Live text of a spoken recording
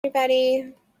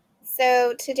everybody.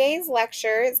 So today's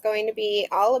lecture is going to be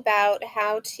all about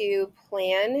how to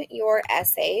plan your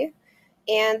essay,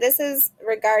 and this is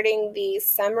regarding the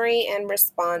summary and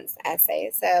response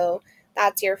essay. So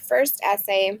that's your first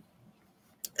essay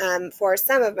for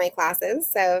some of my classes.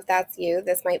 So if that's you,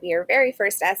 this might be your very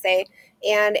first essay,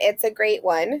 and it's a great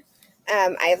one.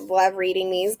 I love reading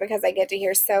these because I get to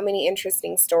hear so many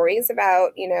interesting stories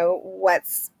about,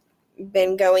 what's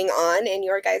been going on in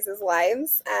your guys'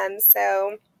 lives.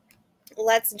 So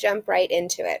let's jump right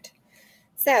into it.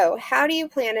 So how do you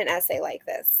plan an essay like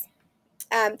this?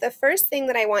 The first thing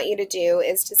that I want you to do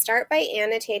is to start by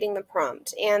annotating the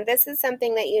prompt. And this is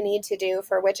something that you need to do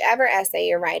for whichever essay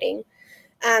you're writing.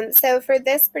 So for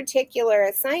this particular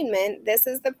assignment, this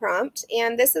is the prompt,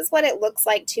 and this is what it looks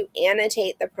like to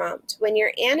annotate the prompt. When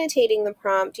you're annotating the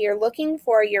prompt, you're looking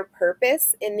for your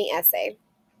purpose in the essay.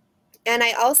 And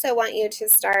I also want you to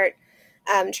start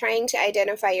trying to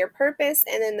identify your purpose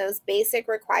and then those basic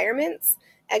requirements.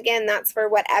 Again, that's for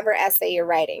whatever essay you're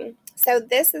writing. So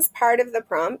this is part of the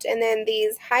prompt, and then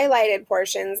these highlighted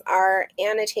portions are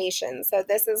annotations. So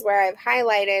this is where I've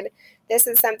highlighted, this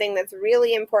is something that's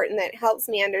really important that helps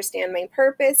me understand my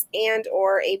purpose and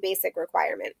or a basic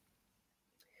requirement.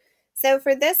 So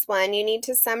for this one, you need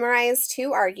to summarize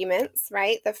two arguments,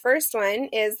 right? The first one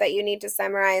is that you need to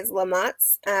summarize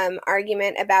Lamotte's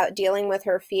argument about dealing with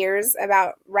her fears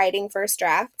about writing first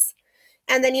drafts.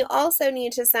 And then you also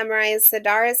need to summarize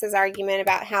Sedaris' argument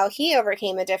about how he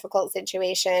overcame a difficult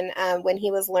situation when he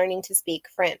was learning to speak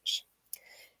French.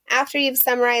 After you've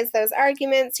summarized those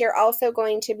arguments, you're also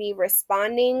going to be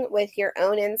responding with your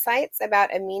own insights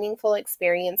about a meaningful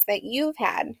experience that you've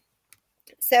had.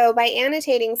 So by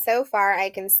annotating so far, I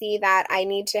can see that I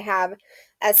need to have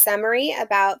a summary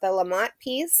about the Lamotte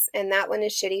piece, and that one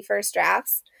is shitty first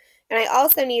drafts. And I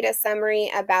also need a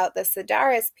summary about the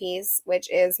Sedaris piece, which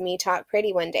is me taught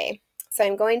pretty one day. So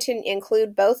I'm going to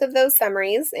include both of those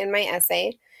summaries in my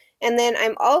essay. And then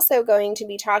I'm also going to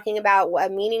be talking about a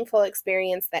meaningful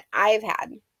experience that I've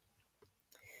had.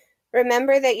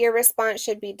 Remember that your response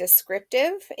should be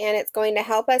descriptive, and it's going to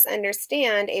help us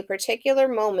understand a particular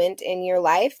moment in your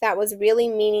life that was really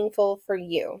meaningful for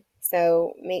you.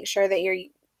 So make sure that you're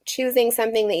choosing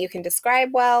something that you can describe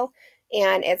well,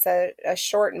 and it's a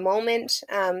short moment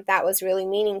that was really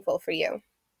meaningful for you.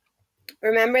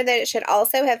 Remember that it should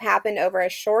also have happened over a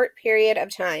short period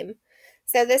of time.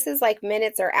 So this is like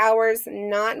minutes or hours,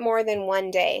 not more than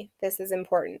one day. This is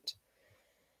important.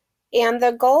 And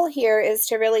the goal here is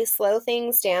to really slow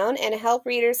things down and help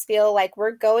readers feel like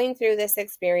we're going through this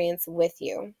experience with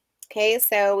you. Okay,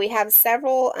 so we have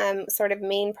several sort of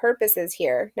main purposes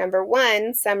here. Number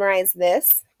one, summarize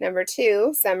this. Number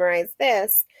two, summarize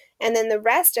this. And then the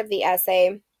rest of the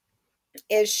essay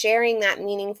is sharing that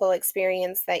meaningful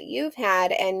experience that you've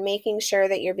had and making sure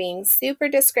that you're being super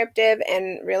descriptive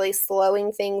and really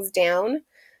slowing things down.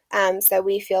 So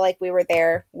we feel like we were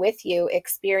there with you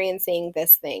experiencing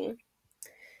this thing.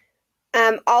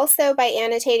 Also, by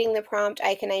annotating the prompt,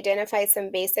 I can identify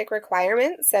some basic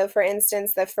requirements. So for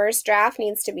instance, the first draft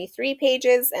needs to be 3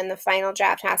 pages and the final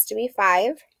draft has to be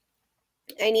 5.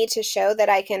 I need to show that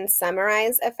I can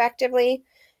summarize effectively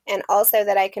and also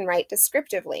that I can write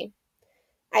descriptively.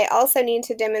 I also need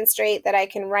to demonstrate that I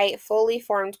can write fully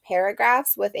formed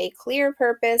paragraphs with a clear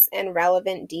purpose and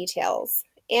relevant details,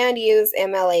 and use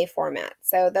MLA format.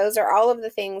 So those are all of the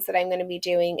things that I'm going to be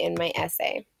doing in my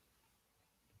essay.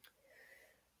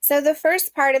 So the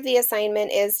first part of the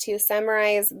assignment is to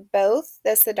summarize both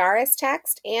the Sedaris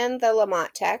text and the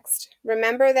Lamotte text.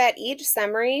 Remember that each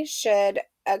summary should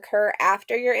occur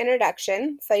after your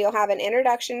introduction. So you'll have an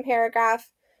introduction paragraph,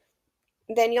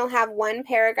 then you'll have 1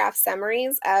 paragraph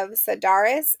summaries of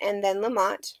Sedaris and then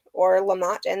Lamotte, or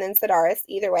Lamotte and then Sedaris,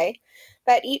 either way.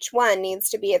 But each one needs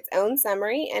to be its own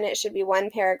summary, and it should be 1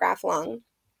 paragraph long.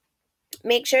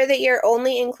 Make sure that you're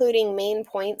only including main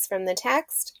points from the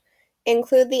text.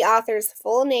 Include the author's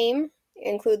full name,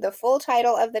 include the full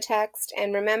title of the text,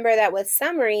 and remember that with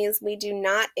summaries, we do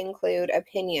not include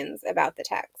opinions about the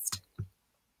text.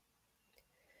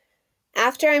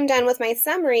 After I'm done with my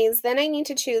summaries, then I need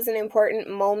to choose an important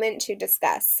moment to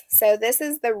discuss. So this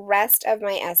is the rest of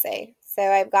my essay. So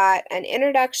I've got an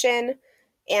introduction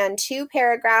and 2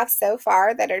 paragraphs so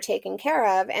far that are taken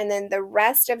care of, and then the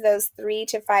rest of those 3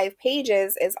 to 5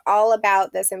 pages is all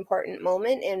about this important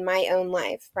moment in my own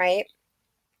life, right?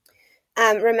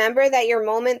 Remember that your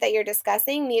moment that you're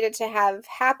discussing needed to have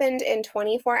happened in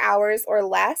 24 hours or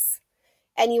less,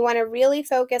 and you want to really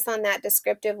focus on that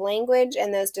descriptive language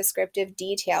and those descriptive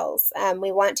details.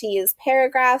 We want to use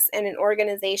paragraphs and an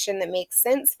organization that makes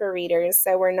sense for readers,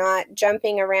 so we're not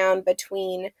jumping around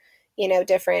between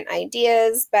different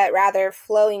ideas, but rather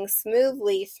flowing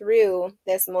smoothly through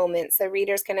this moment so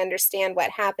readers can understand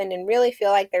what happened and really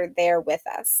feel like they're there with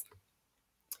us.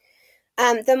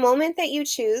 The moment that you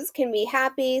choose can be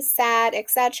happy, sad,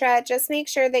 etc. Just make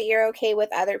sure that you're okay with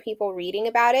other people reading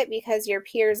about it, because your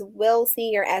peers will see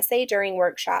your essay during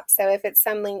workshops. So if it's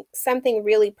something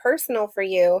really personal for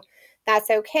you,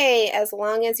 that's okay, as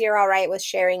long as you're all right with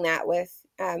sharing that with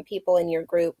people in your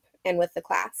group and with the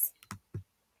class.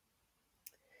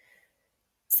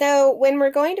 So when we're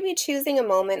going to be choosing a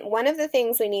moment, one of the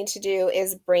things we need to do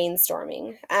is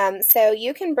brainstorming. So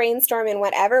you can brainstorm in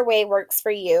whatever way works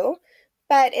for you,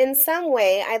 but in some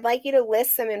way, I'd like you to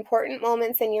list some important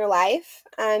moments in your life.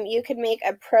 You could make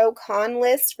a pro-con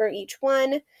list for each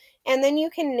one, and then you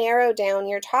can narrow down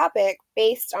your topic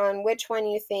based on which one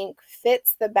you think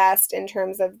fits the best in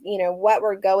terms of, what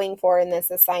we're going for in this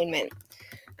assignment.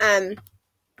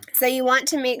 So you want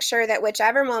to make sure that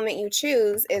whichever moment you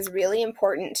choose is really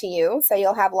important to you, so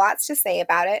you'll have lots to say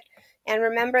about it. And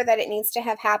remember that it needs to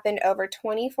have happened over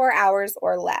 24 hours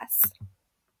or less.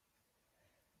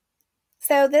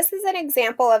 So this is an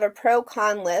example of a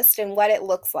pro-con list and what it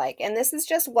looks like. And this is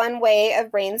just one way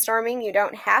of brainstorming. You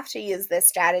don't have to use this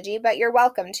strategy, but you're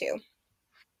welcome to.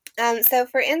 So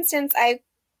for instance, I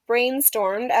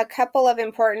brainstormed a couple of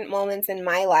important moments in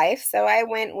my life. So I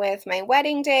went with my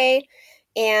wedding day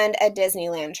and a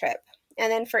Disneyland trip.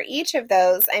 And then for each of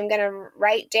those, I'm going to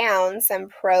write down some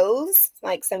pros,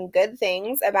 like some good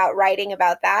things about writing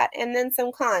about that, and then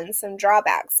some cons, some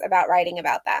drawbacks about writing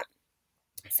about that.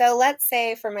 So let's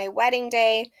say for my wedding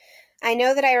day, I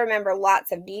know that I remember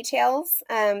lots of details.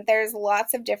 There's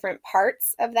lots of different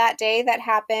parts of that day that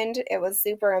happened. It was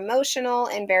super emotional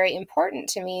and very important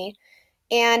to me.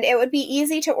 And it would be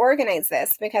easy to organize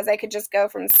this because I could just go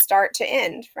from start to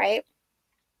end, right?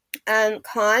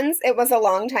 Cons, it was a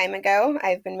long time ago.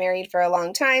 I've been married for a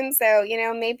long time, so,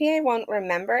 maybe I won't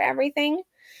remember everything.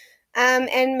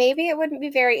 And maybe it wouldn't be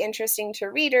very interesting to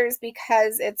readers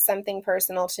because it's something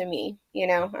personal to me.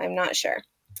 I'm not sure.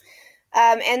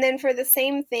 And then for the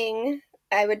same thing,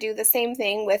 I would do the same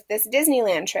thing with this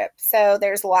Disneyland trip. So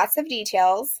there's lots of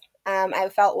details. I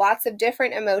felt lots of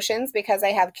different emotions because I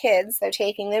have kids. So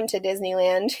taking them to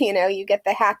Disneyland, you get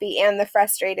the happy and the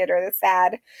frustrated or the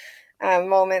sad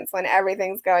moments when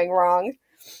everything's going wrong.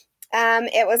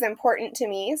 It was important to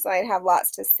me, so I'd have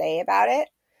lots to say about it.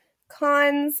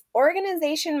 Cons,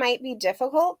 organization might be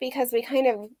difficult because we kind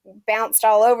of bounced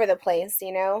all over the place,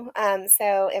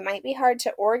 so it might be hard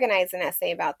to organize an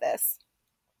essay about this.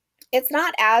 It's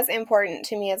not as important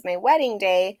to me as my wedding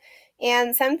day,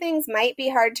 and some things might be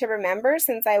hard to remember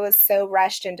since I was so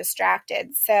rushed and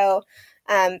distracted. So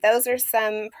those are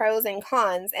some pros and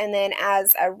cons. And then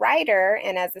as a writer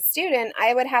and as a student,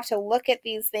 I would have to look at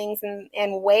these things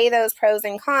and weigh those pros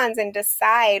and cons and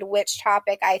decide which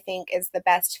topic I think is the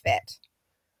best fit.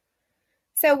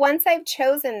 So once I've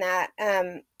chosen that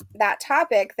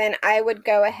topic, then I would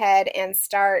go ahead and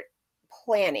start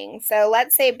planning. So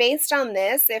let's say based on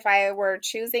this, if I were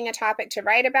choosing a topic to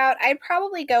write about, I'd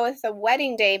probably go with the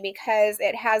wedding day because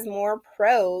it has more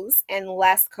pros and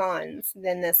less cons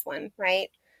than this one, right?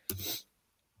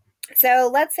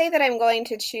 So let's say that I'm going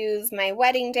to choose my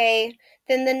wedding day.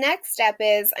 Then the next step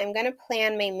is I'm going to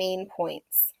plan my main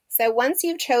points. So once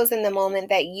you've chosen the moment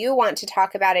that you want to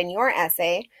talk about in your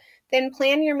essay, then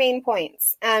plan your main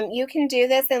points. You can do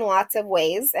this in lots of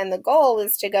ways, and the goal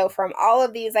is to go from all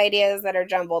of these ideas that are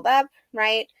jumbled up,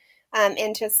 right,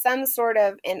 into some sort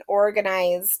of an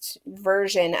organized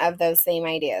version of those same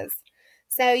ideas.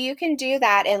 So you can do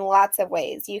that in lots of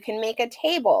ways. You can make a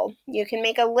table, you can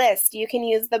make a list, you can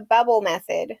use the bubble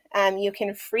method, you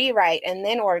can free write and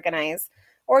then organize,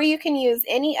 or you can use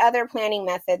any other planning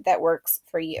method that works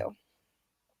for you.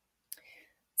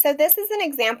 So this is an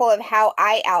example of how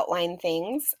I outline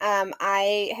things.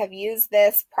 I have used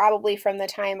this probably from the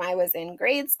time I was in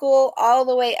grade school all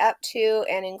the way up to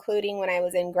and including when I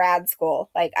was in grad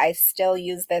school. Like, I still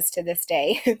use this to this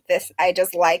day. I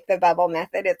just like the bubble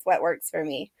method. It's what works for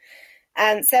me.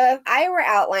 So if I were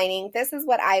outlining, this is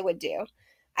what I would do.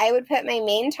 I would put my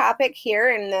main topic here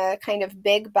in the kind of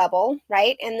big bubble,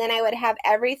 right? And then I would have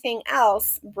everything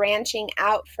else branching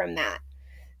out from that.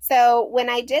 So when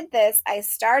I did this, I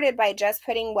started by just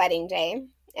putting wedding day,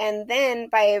 and then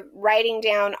by writing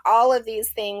down all of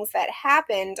these things that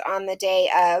happened on the day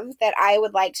of that I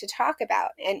would like to talk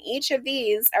about. And each of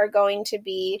these are going to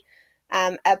be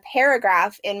a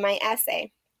paragraph in my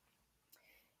essay.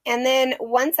 And then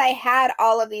once I had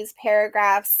all of these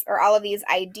paragraphs or all of these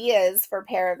ideas for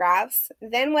paragraphs,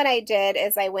 then what I did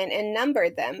is I went and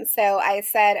numbered them. So I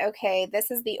said, okay,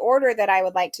 this is the order that I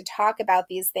would like to talk about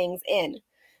these things in.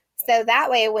 So that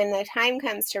way, when the time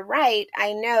comes to write,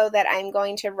 I know that I'm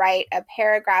going to write a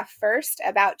paragraph first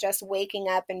about just waking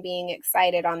up and being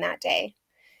excited on that day.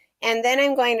 And then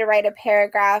I'm going to write a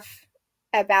paragraph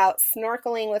about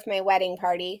snorkeling with my wedding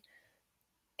party.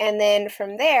 And then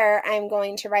from there, I'm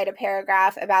going to write a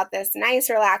paragraph about this nice,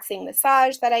 relaxing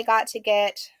massage that I got to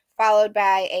get, followed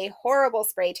by a horrible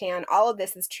spray tan. All of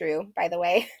this is true, by the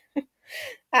way.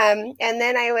 And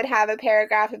then I would have a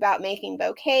paragraph about making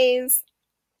bouquets.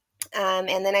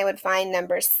 And then I would find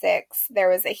number 6. There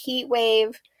was a heat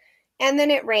wave, and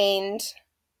then it rained.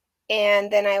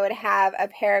 And then I would have a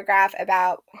paragraph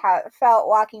about how it felt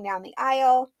walking down the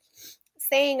aisle,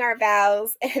 saying our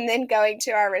vows, and then going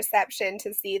to our reception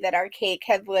to see that our cake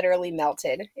had literally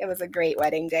melted. It was a great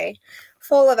wedding day,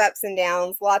 full of ups and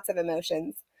downs, lots of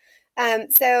emotions.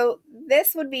 So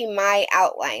this would be my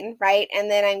outline, right? And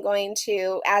then I'm going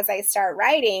to, as I start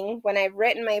writing, when I've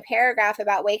written my paragraph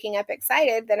about waking up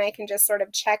excited, then I can just sort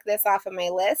of check this off of my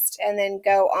list and then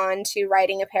go on to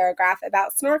writing a paragraph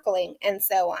about snorkeling and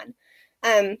so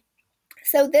on.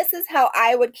 So this is how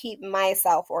I would keep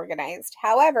myself organized.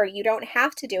 However, you don't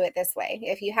have to do it this way.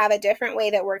 If you have a different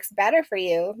way that works better for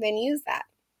you, then use that.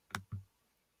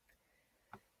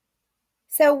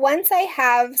 So once I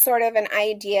have sort of an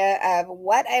idea of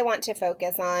what I want to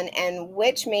focus on and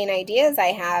which main ideas I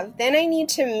have, then I need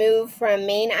to move from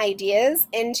main ideas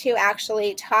into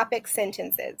actually topic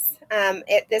sentences.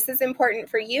 This is important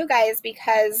for you guys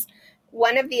because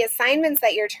one of the assignments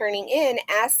that you're turning in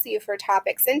asks you for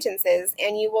topic sentences,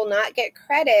 and you will not get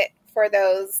credit for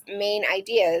those main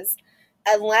ideas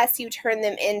unless you turn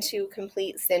them into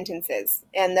complete sentences.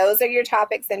 And those are your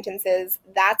topic sentences.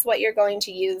 That's what you're going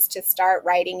to use to start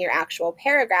writing your actual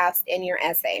paragraphs in your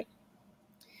essay.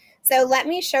 So let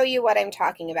me show you what I'm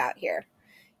talking about here.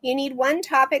 You need one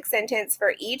topic sentence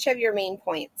for each of your main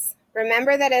points.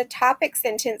 Remember that a topic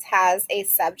sentence has a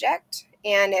subject,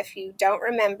 and if you don't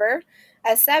remember,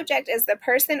 a subject is the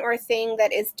person or thing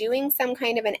that is doing some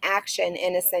kind of an action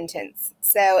in a sentence.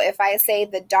 So if I say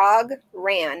the dog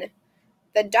ran,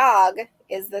 the dog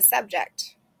is the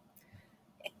subject.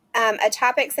 A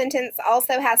topic sentence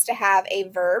also has to have a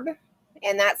verb,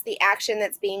 and that's the action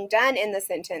that's being done in the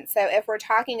sentence. So if we're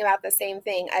talking about the same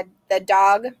thing, the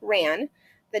dog ran,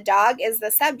 the dog is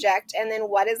the subject, and then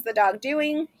what is the dog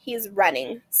doing? He's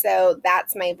running. So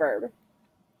that's my verb.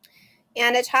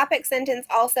 And a topic sentence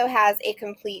also has a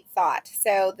complete thought.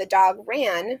 So the dog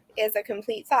ran is a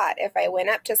complete thought. If I went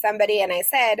up to somebody and I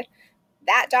said,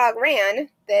 that dog ran,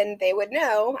 then they would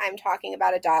know I'm talking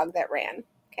about a dog that ran,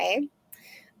 okay?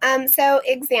 So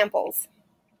examples.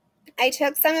 I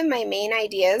took some of my main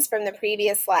ideas from the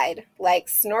previous slide, like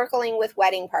snorkeling with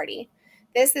wedding party.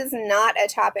 This is not a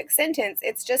topic sentence,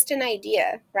 it's just an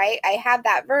idea, right? I have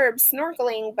that verb,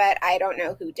 snorkeling, but I don't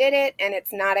know who did it, and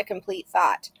it's not a complete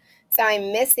thought. So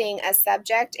I'm missing a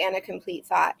subject and a complete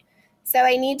thought. So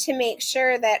I need to make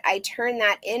sure that I turn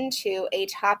that into a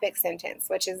topic sentence,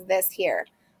 which is this here.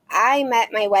 I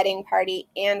met my wedding party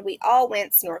and we all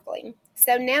went snorkeling.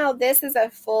 So now this is a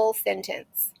full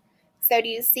sentence. So do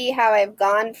you see how I've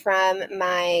gone from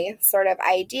my sort of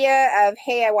idea of,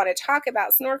 hey, I want to talk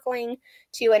about snorkeling,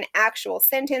 to an actual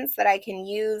sentence that I can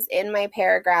use in my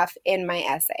paragraph in my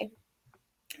essay?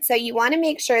 So you want to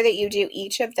make sure that you do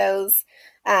each of those,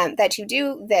 that you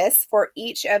do this for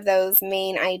each of those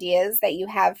main ideas that you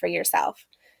have for yourself.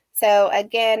 So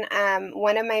again,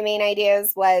 one of my main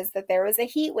ideas was that there was a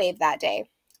heat wave that day.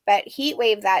 But heat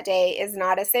wave that day is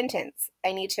not a sentence.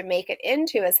 I need to make it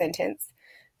into a sentence.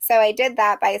 So I did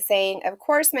that by saying, of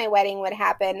course my wedding would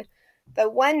happen the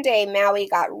one day Maui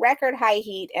got record high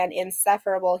heat and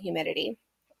insufferable humidity.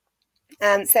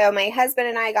 So my husband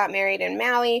and I got married in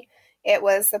Maui. It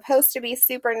was supposed to be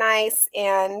super nice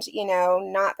and,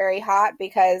 not very hot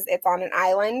because it's on an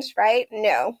island, right?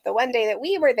 No, the one day that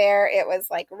we were there, it was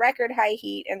like record high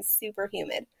heat and super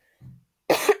humid.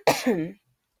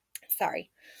 Sorry.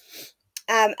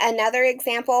 Another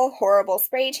example, horrible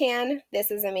spray tan. This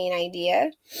is a main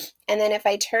idea. And then if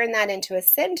I turn that into a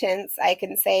sentence, I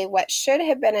can say what should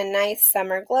have been a nice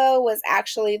summer glow was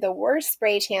actually the worst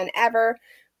spray tan ever,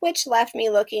 which left me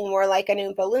looking more like an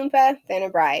Oompa Loompa than a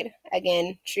bride.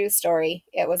 Again, true story.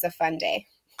 It was a fun day.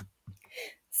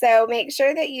 So make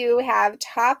sure that you have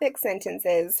topic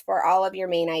sentences for all of your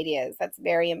main ideas. That's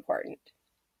very important.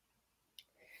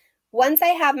 Once I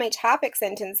have my topic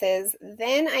sentences,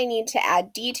 then I need to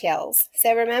add details.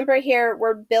 So remember here,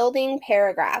 we're building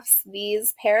paragraphs.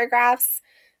 These paragraphs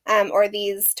or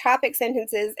these topic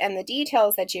sentences and the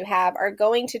details that you have are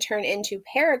going to turn into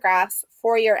paragraphs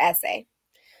for your essay.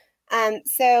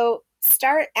 So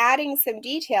start adding some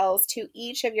details to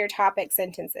each of your topic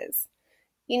sentences.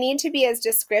 You need to be as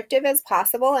descriptive as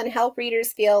possible and help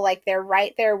readers feel like they're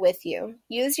right there with you.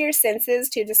 Use your senses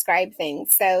to describe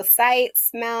things. So sight,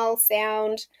 smell,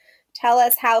 sound. Tell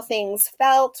us how things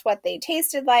felt, what they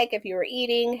tasted like if you were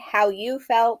eating, how you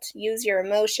felt. Use your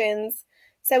emotions.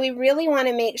 So we really want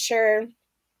to make sure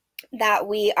that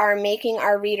we are making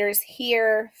our readers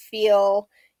hear, feel,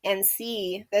 and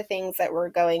see the things that we're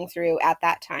going through at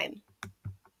that time.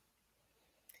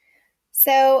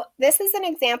 So this is an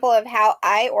example of how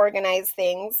I organize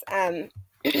things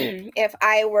if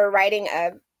I were writing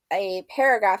a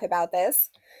paragraph about this.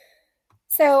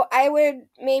 So I would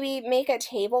maybe make a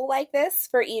table like this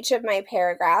for each of my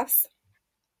paragraphs.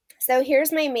 So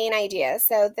here's my main idea.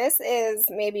 So this is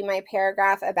maybe my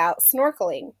paragraph about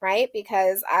snorkeling, right?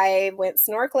 Because I went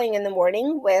snorkeling in the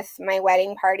morning with my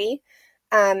wedding party.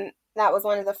 That was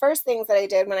one of the first things that I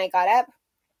did when I got up.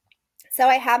 So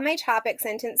I have my topic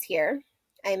sentence here.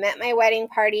 I met my wedding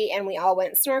party and we all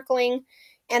went snorkeling.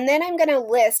 And then I'm going to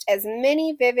list as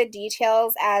many vivid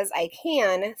details as I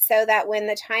can so that when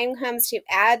the time comes to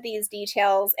add these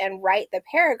details and write the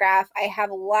paragraph, I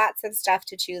have lots of stuff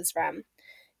to choose from.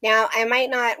 Now, I might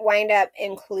not wind up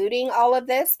including all of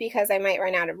this because I might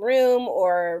run out of room,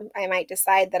 or I might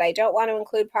decide that I don't want to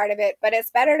include part of it, but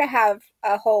it's better to have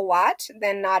a whole lot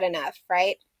than not enough,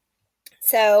 right?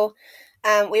 So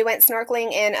we went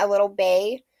snorkeling in a little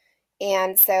bay,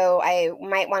 and so I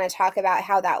might want to talk about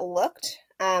how that looked,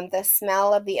 the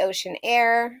smell of the ocean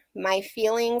air, my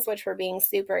feelings, which were being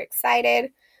super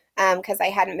excited because I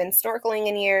hadn't been snorkeling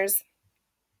in years.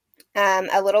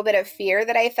 A little bit of fear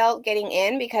that I felt getting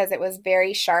in because it was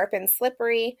very sharp and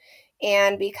slippery.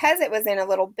 And because it was in a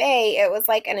little bay, it was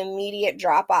like an immediate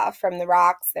drop off from the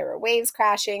rocks. There were waves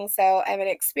crashing. So I'm an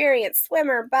experienced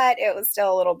swimmer, but it was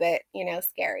still a little bit,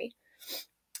 scary.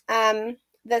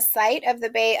 The sight of the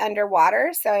bay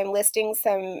underwater. So I'm listing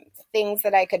some things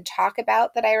that I could talk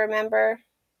about that I remember.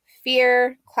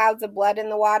 Fear, clouds of blood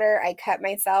in the water. I cut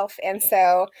myself, and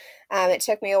so it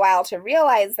took me a while to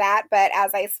realize that, but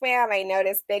as I swam, I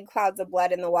noticed big clouds of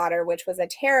blood in the water, which was a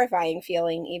terrifying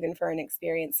feeling even for an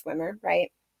experienced swimmer,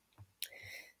 right?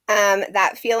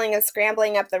 That feeling of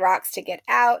scrambling up the rocks to get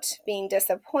out, being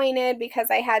disappointed because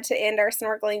I had to end our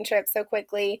snorkeling trip so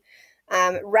quickly,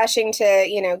 rushing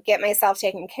to, get myself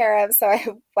taken care of so I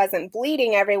wasn't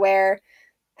bleeding everywhere.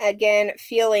 Again,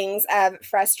 feelings of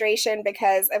frustration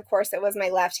because, of course, it was my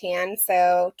left hand.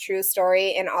 So, true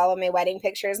story, in all of my wedding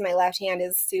pictures, my left hand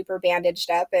is super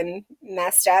bandaged up and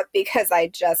messed up because I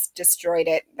just destroyed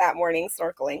it that morning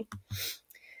snorkeling.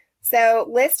 So,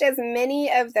 list as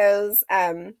many of those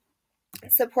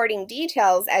supporting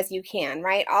details as you can,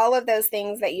 right? All of those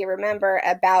things that you remember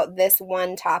about this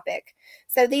one topic.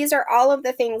 So, these are all of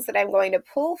the things that I'm going to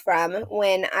pull from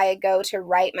when I go to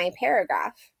write my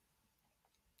paragraph,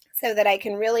 so that I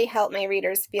can really help my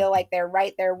readers feel like they're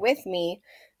right there with me,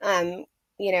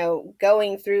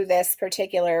 going through this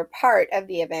particular part of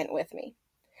the event with me.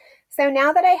 So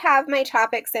now that I have my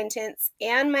topic sentence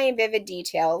and my vivid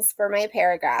details for my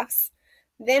paragraphs,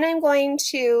 then I'm going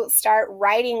to start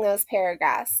writing those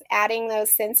paragraphs, adding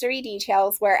those sensory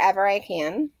details wherever I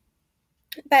can.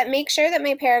 But make sure that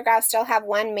my paragraphs still have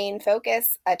one main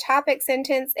focus, a topic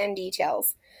sentence, and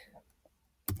details.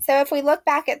 So if we look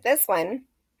back at this one,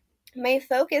 my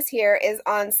focus here is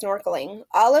on snorkeling.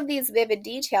 All of these vivid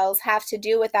details have to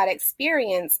do with that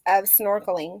experience of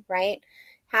snorkeling, right?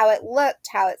 How it looked,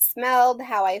 how it smelled,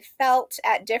 how I felt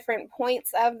at different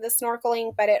points of the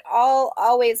snorkeling, but it all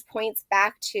always points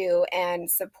back to and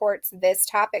supports this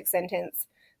topic sentence,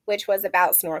 which was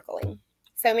about snorkeling.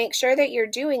 So make sure that you're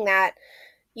doing that.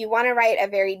 You want to write a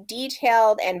very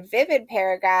detailed and vivid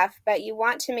paragraph, but you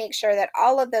want to make sure that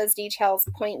all of those details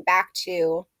point back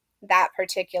to that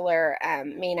particular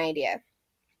main idea.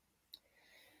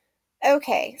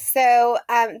 Okay, so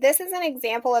this is an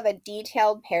example of a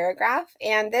detailed paragraph,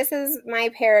 and this is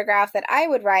my paragraph that I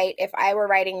would write if I were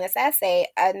writing this essay,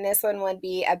 and this one would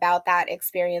be about that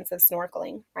experience of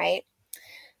snorkeling, right?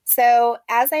 So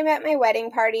as I'm at my wedding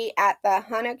party at the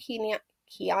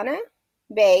Hanakiana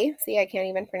Bay, see, I can't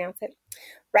even pronounce it,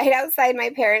 right outside my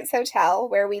parents' hotel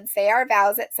where we'd say our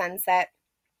vows at sunset,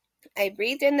 I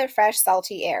breathed in the fresh,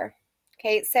 salty air.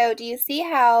 Okay, so do you see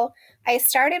how I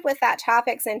started with that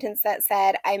topic sentence that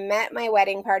said, I met my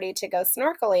wedding party to go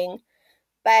snorkeling,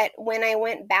 but when I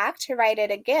went back to write it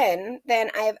again, then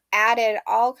I've added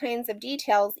all kinds of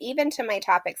details even to my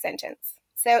topic sentence.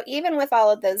 So even with all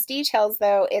of those details,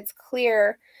 though, it's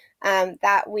clear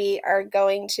that we are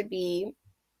going to be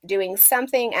doing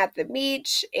something at the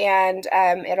beach, and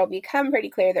it'll become pretty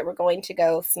clear that we're going to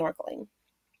go snorkeling.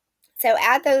 So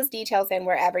add those details in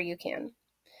wherever you can.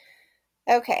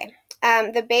 Okay.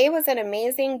 The bay was an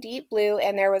amazing deep blue,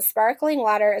 and there was sparkling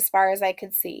water as far as I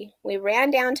could see. We ran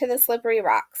down to the slippery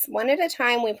rocks. One at a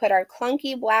time, we put our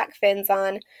clunky black fins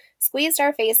on, squeezed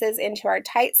our faces into our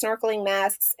tight snorkeling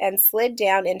masks, and slid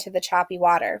down into the choppy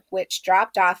water, which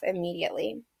dropped off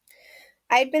immediately.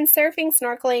 I'd been surfing,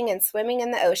 snorkeling, and swimming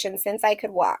in the ocean since I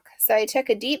could walk, so I took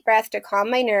a deep breath to calm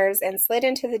my nerves and slid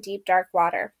into the deep, dark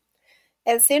water.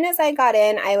 As soon as I got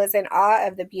in, I was in awe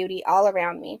of the beauty all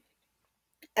around me.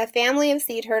 A family of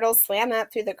sea turtles swam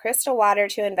up through the crystal water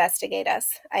to investigate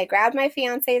us. I grabbed my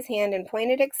fiance's hand and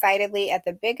pointed excitedly at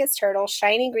the biggest turtle's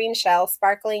shiny green shell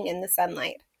sparkling in the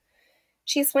sunlight.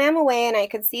 She swam away, and I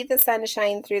could see the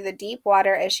sunshine through the deep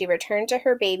water as she returned to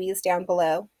her babies down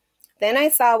below. Then I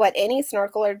saw what any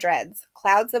snorkeler dreads: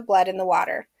 clouds of blood in the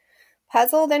water.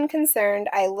 Puzzled and concerned,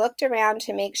 I looked around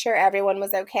to make sure everyone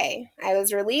was okay. I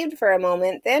was relieved for a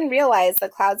moment, then realized the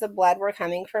clouds of blood were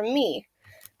coming from me.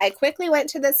 I quickly went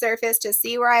to the surface to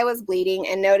see where I was bleeding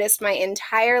and noticed my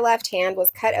entire left hand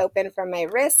was cut open from my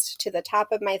wrist to the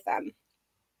top of my thumb.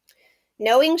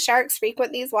 Knowing sharks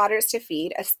frequent these waters to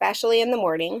feed, especially in the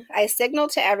morning, I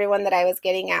signaled to everyone that I was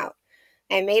getting out.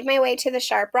 I made my way to the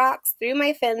sharp rocks, threw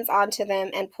my fins onto them,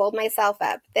 and pulled myself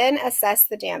up, then assessed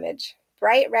the damage.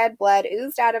 Bright red blood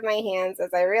oozed out of my hands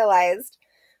as I realized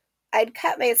I'd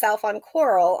cut myself on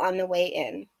coral on the way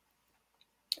in.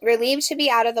 Relieved to be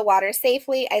out of the water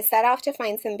safely, I set off to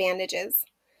find some bandages.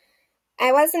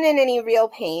 I wasn't in any real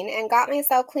pain and got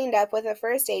myself cleaned up with a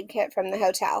first aid kit from the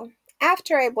hotel,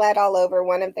 after I bled all over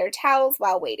one of their towels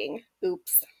while waiting.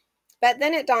 Oops. But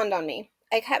then it dawned on me.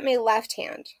 I cut my left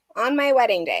hand on my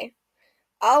wedding day.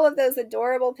 All of those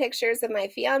adorable pictures of my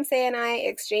fiancé and I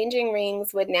exchanging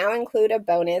rings would now include a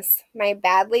bonus: my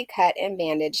badly cut and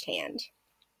bandaged hand.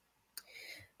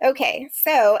 Okay,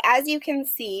 so as you can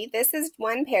see, this is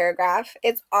one paragraph.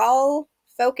 It's all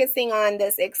focusing on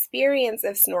this experience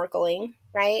of snorkeling,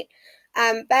 right?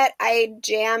 But I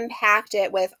jam-packed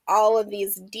it with all of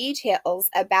these details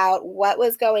about what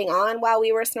was going on while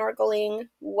we were snorkeling,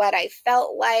 what I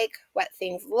felt like, what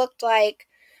things looked like.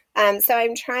 So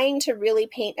I'm trying to really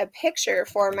paint a picture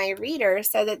for my reader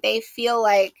so that they feel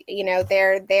like,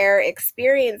 they're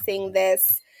experiencing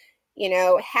this,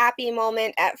 happy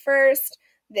moment at first,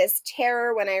 this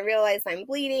terror when I realize I'm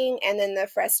bleeding, and then the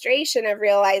frustration of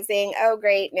realizing, oh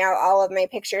great, now all of my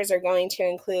pictures are going to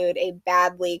include a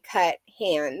badly cut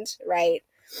hand, right?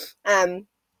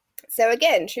 So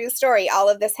again, true story, all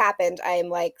of this happened. I'm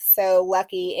like so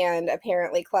lucky and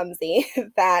apparently clumsy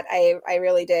that I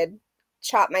really did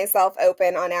chop myself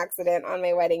open on accident on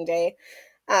my wedding day.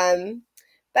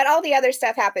 But all the other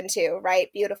stuff happened too, right?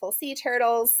 Beautiful sea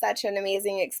turtles, such an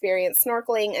amazing experience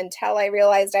snorkeling until I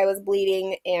realized I was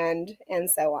bleeding, and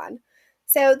so on.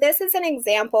 So this is an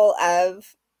example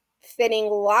of fitting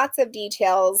lots of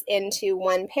details into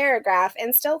one paragraph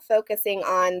and still focusing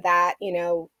on that,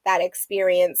 that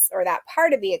experience or that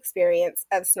part of the experience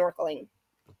of snorkeling.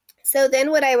 So then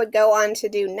what I would go on to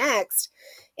do next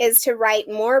is to write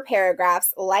more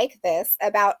paragraphs like this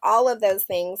about all of those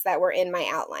things that were in my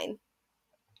outline.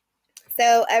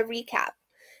 So a recap.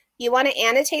 You want to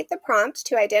annotate the prompt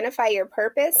to identify your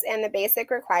purpose and the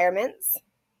basic requirements.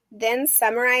 Then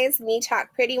summarize Me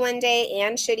Talk Pretty One Day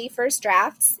and Shitty First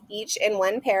Drafts, each in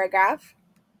one paragraph.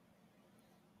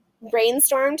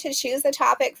 Brainstorm to choose a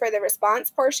topic for the response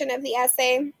portion of the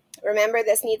essay. Remember,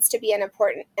 this needs to be an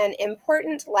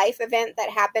important life event that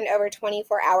happened over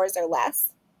 24 hours or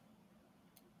less.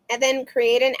 And then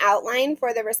create an outline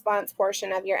for the response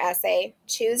portion of your essay.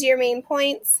 Choose your main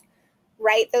points.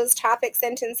 Write those topic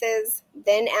sentences,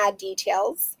 then add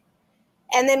details.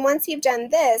 And then once you've done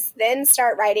this, then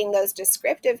start writing those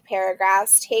descriptive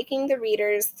paragraphs, taking the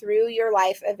readers through your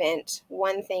life event,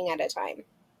 one thing at a time.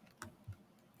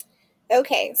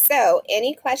 Okay, so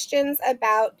any questions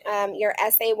about your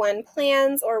Essay 1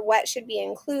 plans or what should be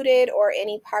included or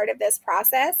any part of this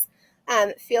process,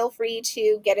 feel free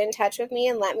to get in touch with me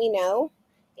and let me know.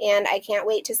 And I can't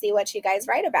wait to see what you guys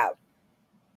write about.